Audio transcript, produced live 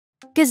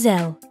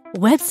Gazelle,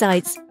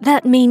 websites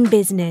that mean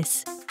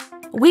business.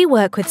 We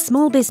work with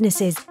small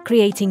businesses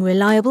creating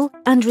reliable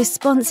and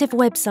responsive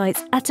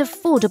websites at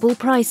affordable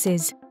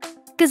prices.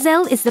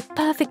 Gazelle is the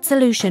perfect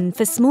solution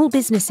for small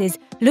businesses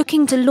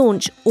looking to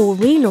launch or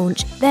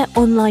relaunch their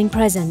online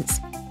presence.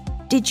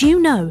 Did you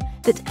know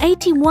that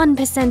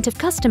 81% of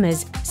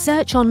customers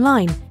search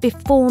online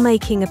before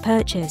making a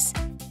purchase?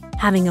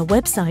 Having a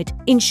website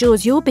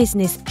ensures your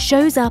business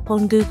shows up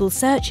on Google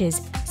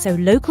searches so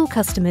local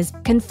customers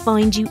can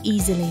find you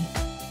easily.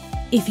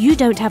 If you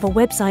don't have a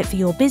website for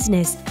your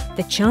business,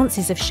 the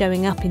chances of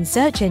showing up in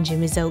search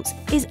engine results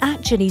is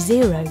actually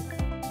zero.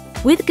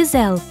 With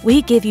Gazelle,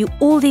 we give you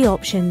all the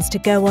options to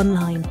go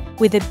online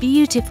with a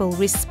beautiful,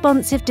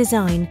 responsive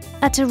design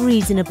at a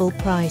reasonable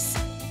price.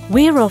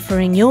 We're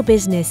offering your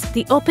business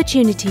the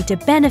opportunity to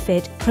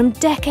benefit from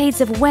decades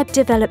of web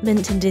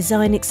development and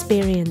design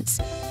experience.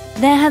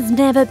 There has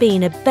never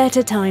been a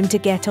better time to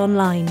get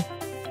online.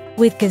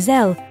 With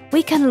Gazelle,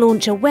 we can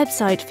launch a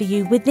website for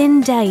you within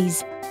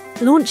days.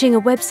 Launching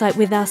a website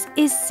with us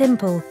is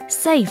simple,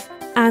 safe,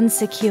 and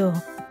secure.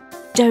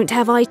 Don't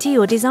have IT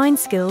or design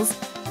skills?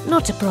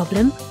 Not a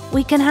problem.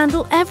 We can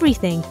handle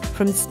everything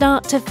from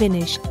start to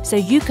finish so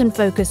you can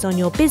focus on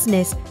your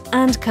business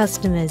and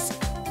customers.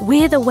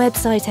 We're the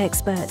website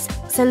experts,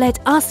 so let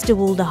us do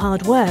all the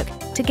hard work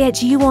to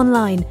get you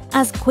online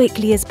as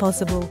quickly as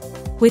possible.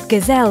 With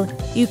Gazelle,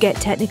 you get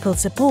technical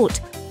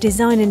support,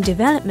 design and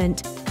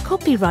development,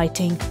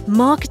 copywriting,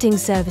 marketing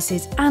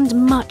services, and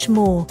much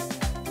more.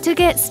 To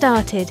get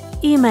started,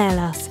 email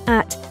us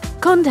at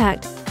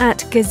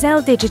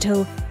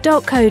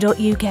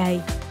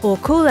contact@gazeledigital.co.uk or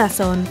call us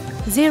on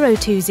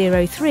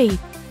 0203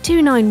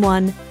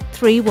 291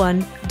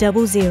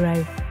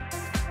 3100.